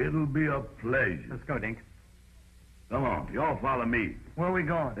 It'll be a pleasure. Let's go, Dink. Come on. Y'all follow me. Where are we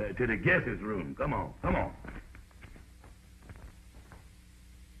going? To the guest's room. Come on. Come on.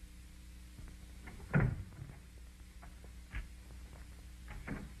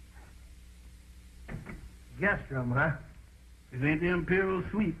 Guest room, huh? This ain't the Imperial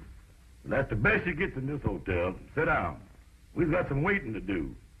Suite. Well, that's the best you get in this hotel. Sit down. We've got some waiting to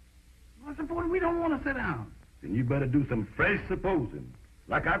do. What's important? We don't want to sit down. Then you better do some fresh supposing.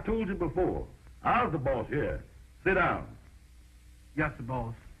 Like I told you before, I was the boss here. Sit down. Yes, the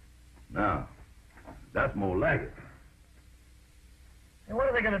boss. Now, that's more like it. Hey, what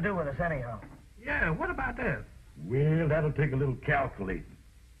are they going to do with us, anyhow? Yeah, what about that? Well, that'll take a little calculating.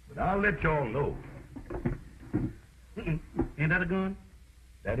 But I'll let y'all know. Ain't that a gun?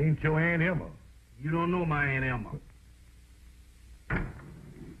 That ain't your Aunt Emma. You don't know my Aunt Emma. Well,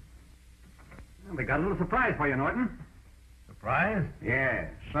 we got a little surprise for you, Norton. Surprise? Yeah,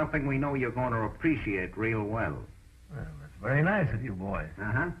 something we know you're going to appreciate real well. Well, that's very nice of you boys.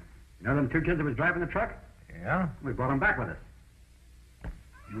 Uh-huh. You know them two kids that was driving the truck? Yeah? We brought them back with us.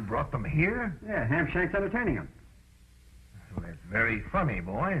 You brought them here? Yeah, Shanks entertaining them. Well, that's very funny,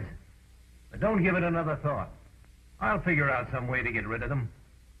 boys. But don't give it another thought. I'll figure out some way to get rid of them.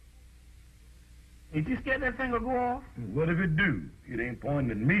 Ain't you scared that thing will go off? What if it do? It ain't pointing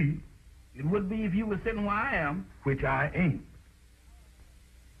at me, It would be if you were sitting where I am. which I ain't.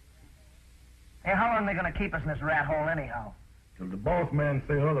 Hey, how long are they going to keep us in this rat hole, anyhow? Till the boss man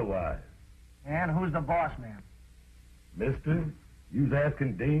say otherwise. And who's the boss man? Mister, you's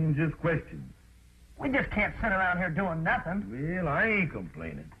asking dangerous questions. We just can't sit around here doing nothing. Well, I ain't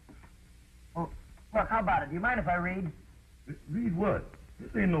complaining. Well, look, how about it? Do you mind if I read? Read what? This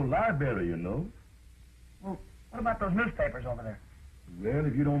ain't no library, you know. Well, what about those newspapers over there? Well,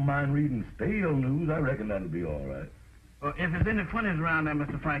 if you don't mind reading stale news, I reckon that'll be all right. Well, if there's any funnies around there,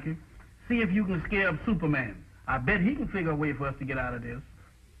 Mr. Frankie, see if you can scare up Superman. I bet he can figure a way for us to get out of this.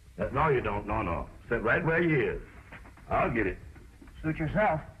 No, you don't. No. Sit right where you is. I'll get it. Suit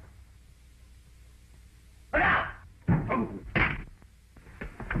yourself. Look out! Oh.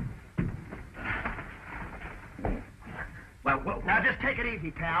 Well, Now, just take it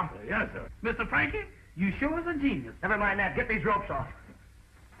easy, pal. Yes, sir. Mr. Frankie, you sure is a genius. Never mind that. Get these ropes off.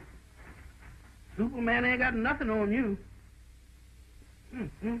 Superman ain't got nothing on you.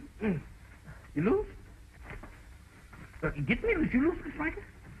 You loose? Get me loose. You loose, Mr. Frankie?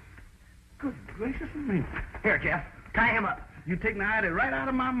 Good gracious of me. Here, Jeff. Tie him up. You take the idea right out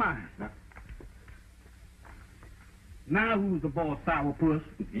of my mind. Now who's the boss, sourpuss?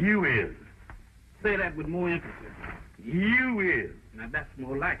 You is. Say that with more emphasis. You is. Now that's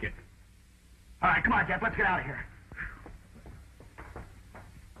more like it. All right, come on, Jeff. Let's get out of here.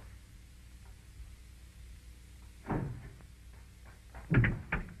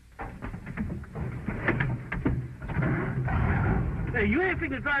 Hey, you ain't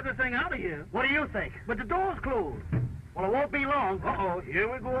fixing to drive this thing out of here. What do you think? But the door's closed. Well, it won't be long. Uh-oh,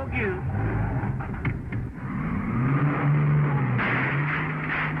 here we go again.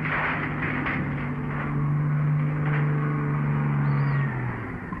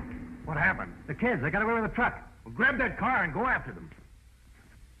 What happened? The kids, they got away with the truck. Well, grab that car and go after them.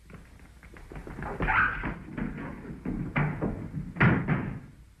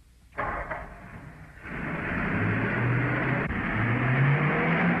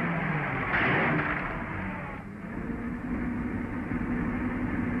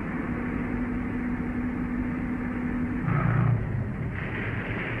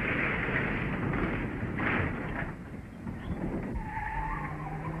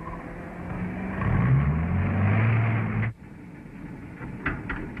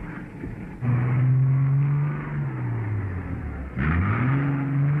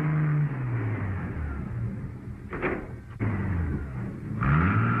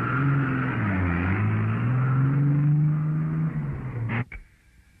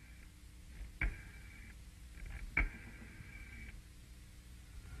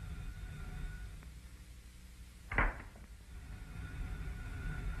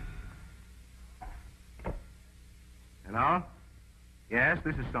 Hello? Yes,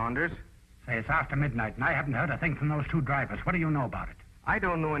 this is Saunders. Say, it's after midnight, and I haven't heard a thing from those two drivers. What do you know about it? I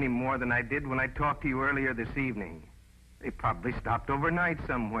don't know any more than I did when I talked to you earlier this evening. They probably stopped overnight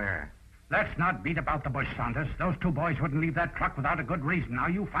somewhere. Let's not beat about the bush, Saunders. Those two boys wouldn't leave that truck without a good reason. Now,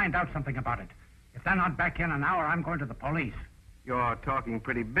 you find out something about it. If they're not back in an hour, I'm going to the police. You're talking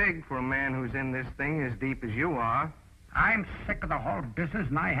pretty big for a man who's in this thing as deep as you are. I'm sick of the whole business,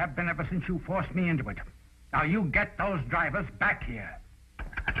 and I have been ever since you forced me into it. Now, you get those drivers back here.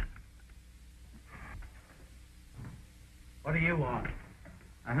 What do you want?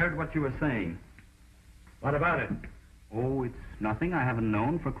 I heard what you were saying. What about it? Oh, it's nothing I haven't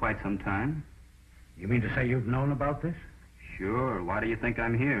known for quite some time. You mean to say you've known about this? Sure. Why do you think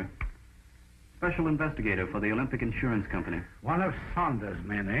I'm here? Special investigator for the Olympic Insurance Company. One of Saunders'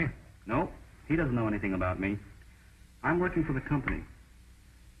 men, eh? No, he doesn't know anything about me. I'm working for the company.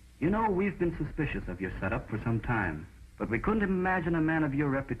 You know, we've been suspicious of your setup for some time, but we couldn't imagine a man of your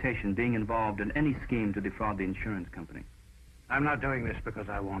reputation being involved in any scheme to defraud the insurance company. I'm not doing this because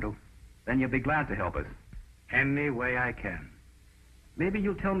I want to. Then you'll be glad to help us. Any way I can. Maybe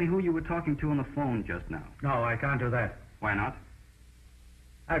you'll tell me who you were talking to on the phone just now. No, I can't do that. Why not?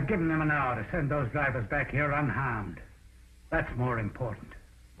 I've given them an hour to send those drivers back here unharmed. That's more important.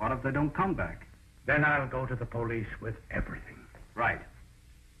 What if they don't come back? Then I'll go to the police with everything. Right.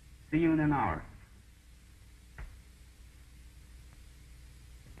 See you in an hour.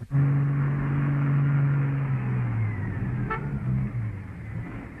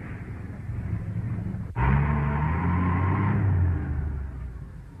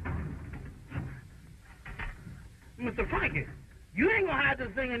 Mr. Frankie, you ain't gonna hide this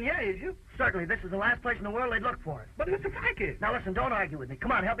thing in here, is you? Certainly, this is the last place in the world they'd look for it. But Mr. Frankie. Now listen, don't argue with me.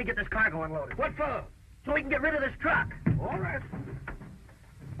 Come on, help me get this cargo unloaded. What for? So we can get rid of this truck. All right.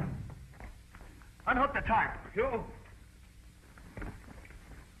 Unhook the tarp. Sure.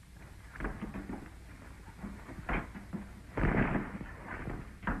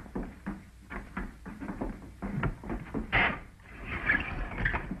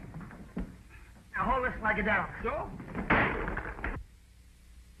 Now hold this like it down. Sure.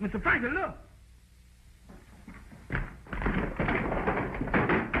 Mr. Frankie, look.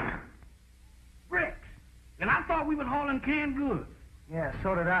 Bricks. And I thought we was hauling canned goods. Yeah,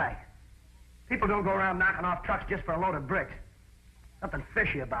 so did I. People don't go around knocking off trucks just for a load of bricks. Nothing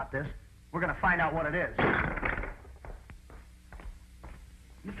fishy about this. We're going to find out what it is.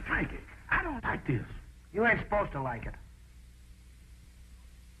 Mr. Frankie, I don't like this. You ain't supposed to like it.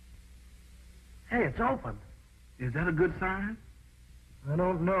 Hey, it's open. Is that a good sign? I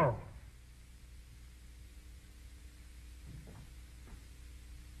don't know.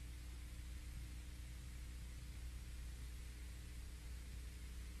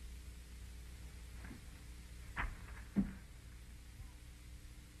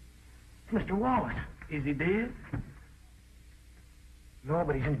 It's Mr. Wallace. Is he dead? No,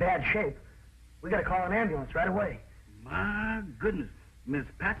 but he's in bad shape. We gotta call an ambulance right away. My goodness. Miss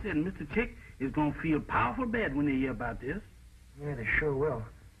Patsy and Mr. Chick is gonna feel powerful bad when they hear about this. Yeah, they sure will.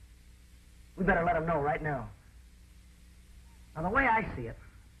 We better let them know right now. Now, the way I see it,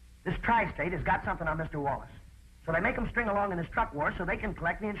 this tri-state has got something on Mr. Wallace. So they make him string along in this truck war so they can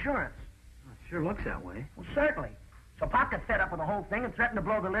collect the insurance. Well, it sure looks that way. Well, certainly. So Pop got fed up with the whole thing and threatened to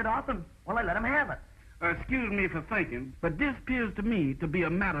blow the lid off, and, well, they let him have it. Excuse me for thinking, but this appears to me to be a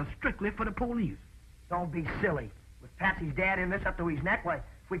matter strictly for the police. Don't be silly. With Patsy's dad in this up to his neck, why,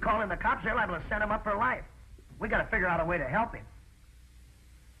 if we call in the cops, they're liable to send him up for life. We gotta figure out a way to help him.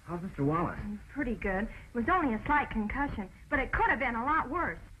 How's Mr. Wallace? Pretty good. It was only a slight concussion, but it could have been a lot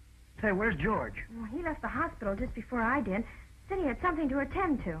worse. Say, where's George? Well, he left the hospital just before I did. Said he had something to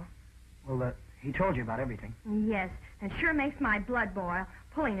attend to. Well, he told you about everything. Yes, and sure makes my blood boil,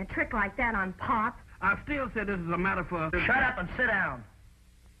 pulling a trick like that on Pop. I still say this is a matter for... Shut up and sit down.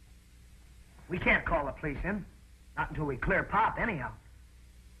 We can't call the police in. Not until we clear Pop, anyhow.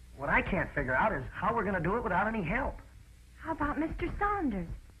 What I can't figure out is how we're going to do it without any help. How about Mr. Saunders?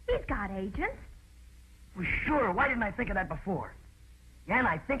 He's got agents. Well, sure. Why didn't I think of that before? Yeah, and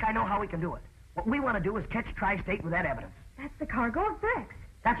I think I know how we can do it. What we want to do is catch Tri-State with that evidence. That's the cargo of bricks.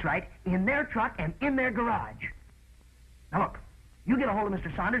 That's right. In their truck and in their garage. Now, look. You get a hold of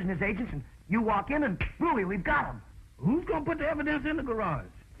Mr. Saunders and his agents, and you walk in, and Louie, we've got him. Who's going to put the evidence in the garage?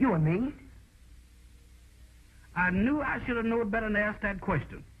 You and me. I knew I should have known better than to ask that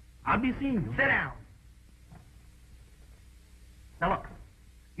question. I'll be seeing you. Sit down. Now, look.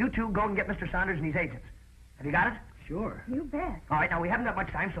 You two go and get Mr. Saunders and his agents. Have you got it? Sure. You bet. All right, now, we haven't got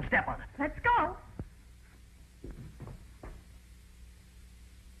much time, so step on it. Let's go.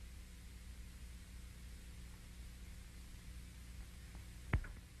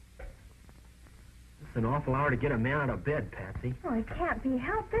 It's an awful hour to get a man out of bed, Patsy. Oh, it can't be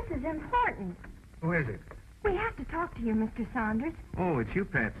helped. This is important. Who is it? We have to talk to you, Mr. Saunders. Oh, it's you,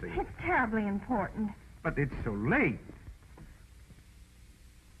 Patsy. It's terribly important. But it's so late.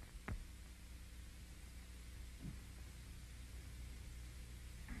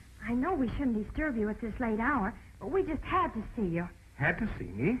 I know we shouldn't disturb you at this late hour, but we just had to see you. Had to see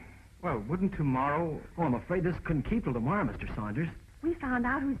me? Well, wouldn't tomorrow... Oh, I'm afraid this couldn't keep till tomorrow, Mr. Saunders. We found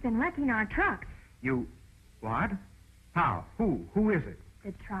out who's been wrecking our trucks. You... What? How? Who? Who is it?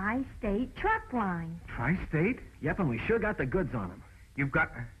 The Tri-State Truck Line. Tri-State? Yep, and we sure got the goods on him. You've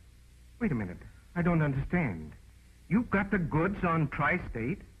got... Wait a minute. I don't understand. You've got the goods on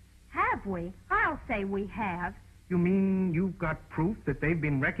Tri-State? Have we? I'll say we have. You mean you've got proof that they've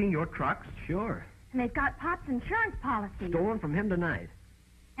been wrecking your trucks? Sure. And they've got Pop's insurance policy. Stolen from him tonight.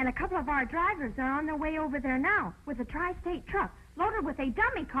 And a couple of our drivers are on their way over there now with a Tri-State truck loaded with a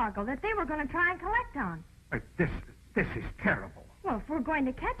dummy cargo that they were going to try and collect on. This is terrible. Well, if we're going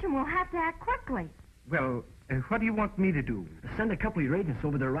to catch them, we'll have to act quickly. Well, what do you want me to do? Send a couple of your agents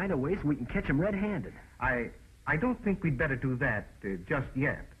over there right away so we can catch them red-handed. I don't think we'd better do that just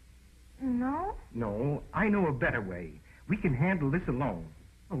yet. No? No, I know a better way. We can handle this alone.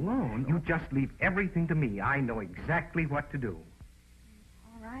 Alone? You just leave everything to me. I know exactly what to do.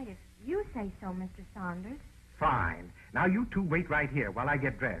 All right, if you say so, Mr. Saunders. Fine. Now you two wait right here while I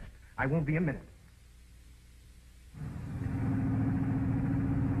get dressed. I won't be a minute.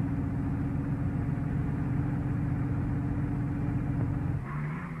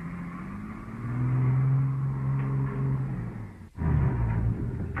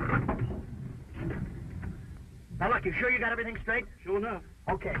 Now, look, you sure you got everything straight? Sure enough.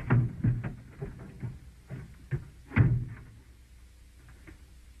 Okay.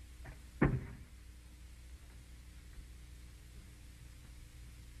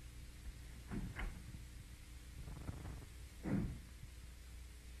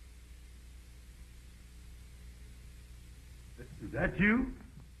 Is that you?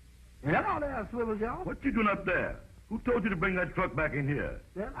 Hello there, Swivels, y'all. What you doing up there? Who told you to bring that truck back in here?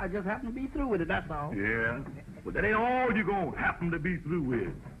 Well, I just happened to be through with it, that's all. Yeah, but that ain't all you gonna happen to be through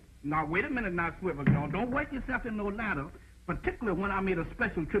with. Now, wait a minute now, Swivels, y'all. Don't work yourself in no ladder, particularly when I made a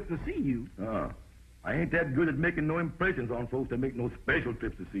special trip to see you. I ain't that good at making no impressions on folks that make no special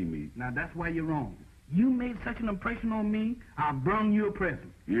trips to see me. Now, that's why you're wrong. You made such an impression on me, I brung you a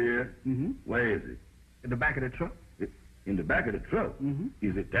present. Yeah? Mm-hmm. Where is it? In the back of the truck. In the back of the truck? Mm-hmm.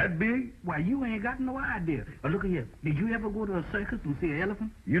 Is it that big? Why, you ain't got no idea. Look here. Did you ever go to a circus and see an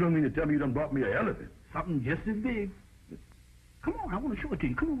elephant? You don't mean to tell me you done brought me an elephant? Something just as big. Come on, I want to show it to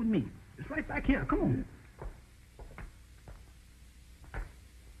you. Come on with me. It's right back here. Come on.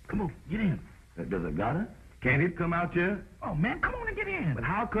 Come on, get in. Does it got it? Can't it come out here? Oh, man, come on to get in. But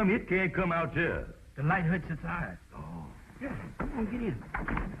how come it can't come out here? The light hurts its eyes. Oh. Yeah, come on, get in.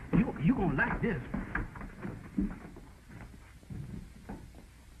 You gonna like this.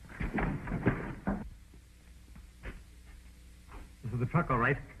 This is the truck, all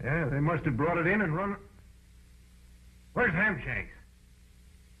right. Yeah, they must have brought it in and run... Where's Shanks?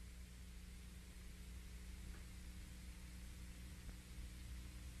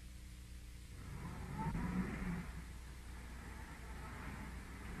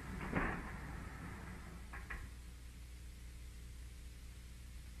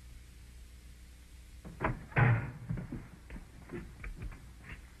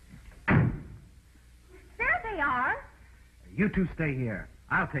 There they are. You two stay here.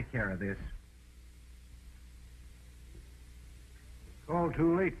 I'll take care of this. It's all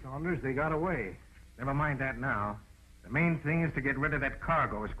too late, Saunders. They got away. Never mind that now. The main thing is to get rid of that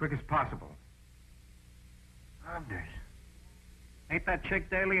cargo as quick as possible. Saunders. Ain't that chick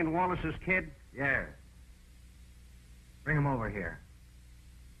Daly and Wallace's kid? Yes. Bring him over here.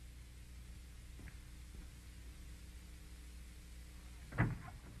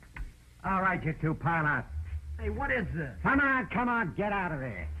 All right, you two, pile out. Hey, what is this? Come on, get out of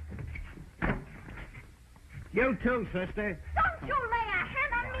there. You too, sister. Don't you lay a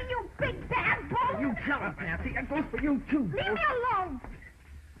hand on me, you big bad bull! You tell him, Patsy. That goes for you, too. Leave me alone!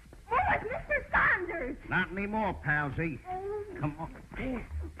 Where was Mr. Saunders? Not anymore, Palsy. Come on.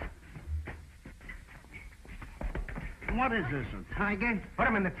 What is this, a tiger? Put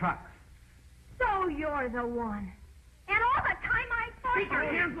him in the truck. So you're the one. And all the time I thought... Keep your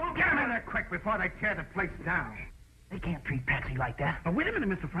hands off. Get him in there quick before they tear the place down. They can't treat Patsy like that. Now, wait a minute,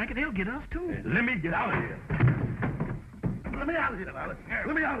 Mr. Frankie. They'll get us, too. Let me get out of here. Let me out of here, Wallace.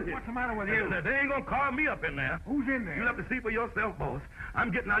 Let me out of here. What's the matter with you? They ain't gonna call me up in there. Who's in there? You'll have to see for yourself, boss.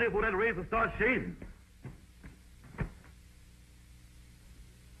 I'm getting out of here before that razor starts shaving.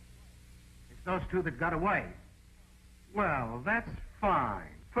 It's those two that got away. Well, that's fine.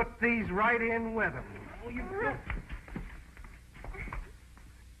 Put these right in with them.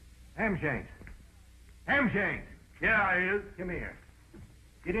 Shanks. Yeah, I is. Come here.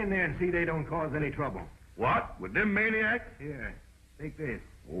 Get in there and see they don't cause any trouble. What? With them maniacs? Here, take this.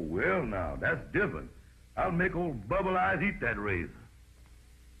 Oh, well, now, that's different. I'll make old Bubble Eyes eat that razor.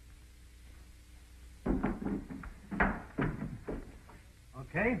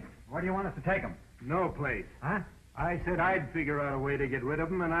 Okay, where do you want us to take them? No place. Huh? I said I'd figure out a way to get rid of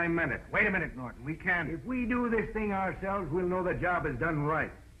them, and I meant it. Wait a minute, Norton. We can't. If we do this thing ourselves, we'll know the job is done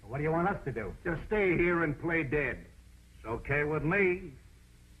right. What do you want us to do? Just stay here and play dead. It's okay with me.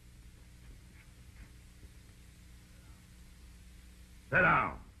 Sit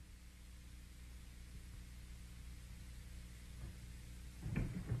down.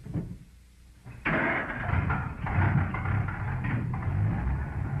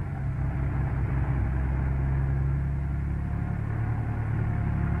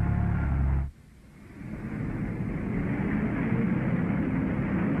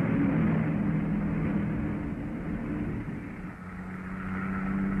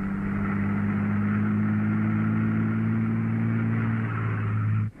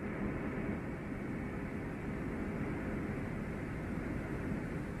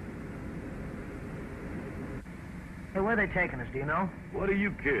 Hey, where are they taking us, do you know? What do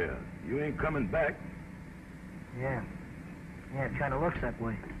you care? You ain't coming back. Yeah. Yeah, it kind of looks that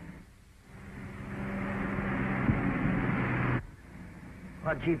way.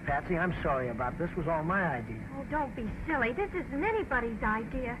 Well, gee, Patsy, I'm sorry about this. Was all my idea. Oh, don't be silly. This isn't anybody's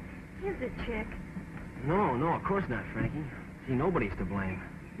idea. Is it, Chick? No, of course not, Frankie. See, nobody's to blame.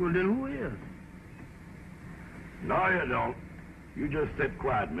 Well, then who is? No, you don't. You just sit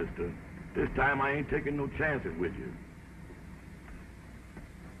quiet, mister. This time I ain't taking no chances with you.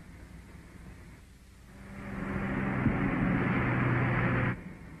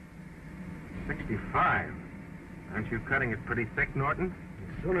 $65. Aren't you cutting it pretty thick, Norton?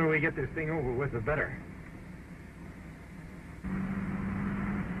 The sooner we get this thing over with, the better.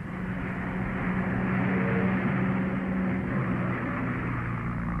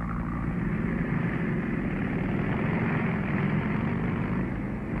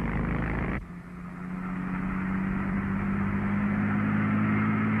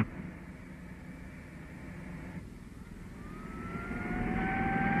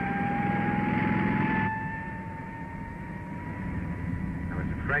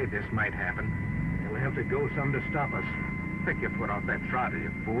 This might happen. We'll have to go some to stop us. Pick your foot off that throttle, you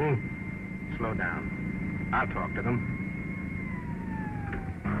fool. Slow down. I'll talk to them.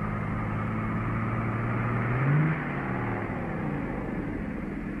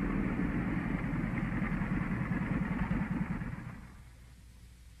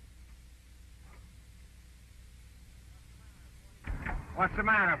 What's the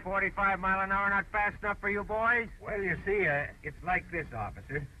matter? 45 mile an hour not fast enough for you boys? Well, you see, it's like this,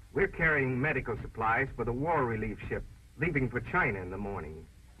 officer. We're carrying medical supplies for the war relief ship, leaving for China in the morning.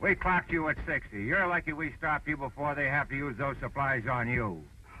 We clocked you at 60. You're lucky we stopped you before they have to use those supplies on you.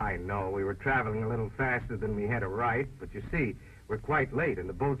 I know, we were traveling a little faster than we had a right, but you see, we're quite late, and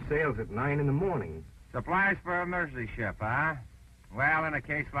the boat sails at 9 in the morning. Supplies for a mercy ship, huh? Well, in a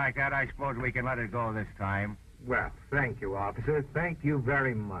case like that, I suppose we can let it go this time. Well, thank you, officer. Thank you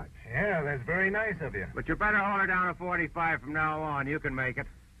very much. Yeah, that's very nice of you. But you better hold her down to 45 from now on. You can make it.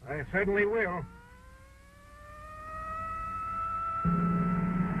 I certainly will.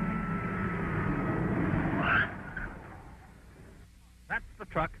 That's the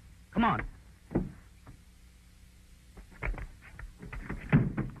truck. Come on.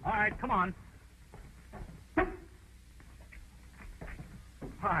 All right, come on.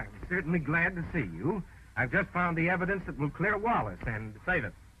 I'm certainly glad to see you. I've just found the evidence that will clear Wallace, and... Save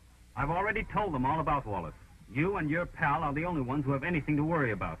it. I've already told them all about Wallace. You and your pal are the only ones who have anything to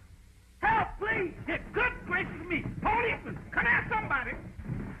worry about. Help, please! Good gracious me! Policeman! Come here, somebody!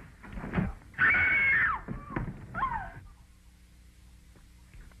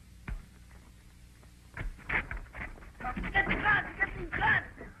 Get the gun! Get the gun!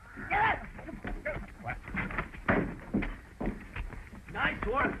 Get it! Nice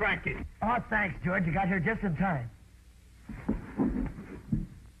work, Frankie. Oh, thanks, George. You got here just in time.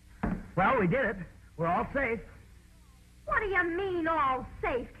 Well, we did it. We're all safe. What do you mean, all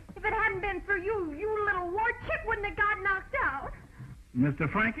safe? If it hadn't been for you, you little war chick wouldn't have got knocked out.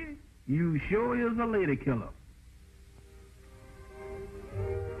 Mr. Frankie, you sure is a lady killer.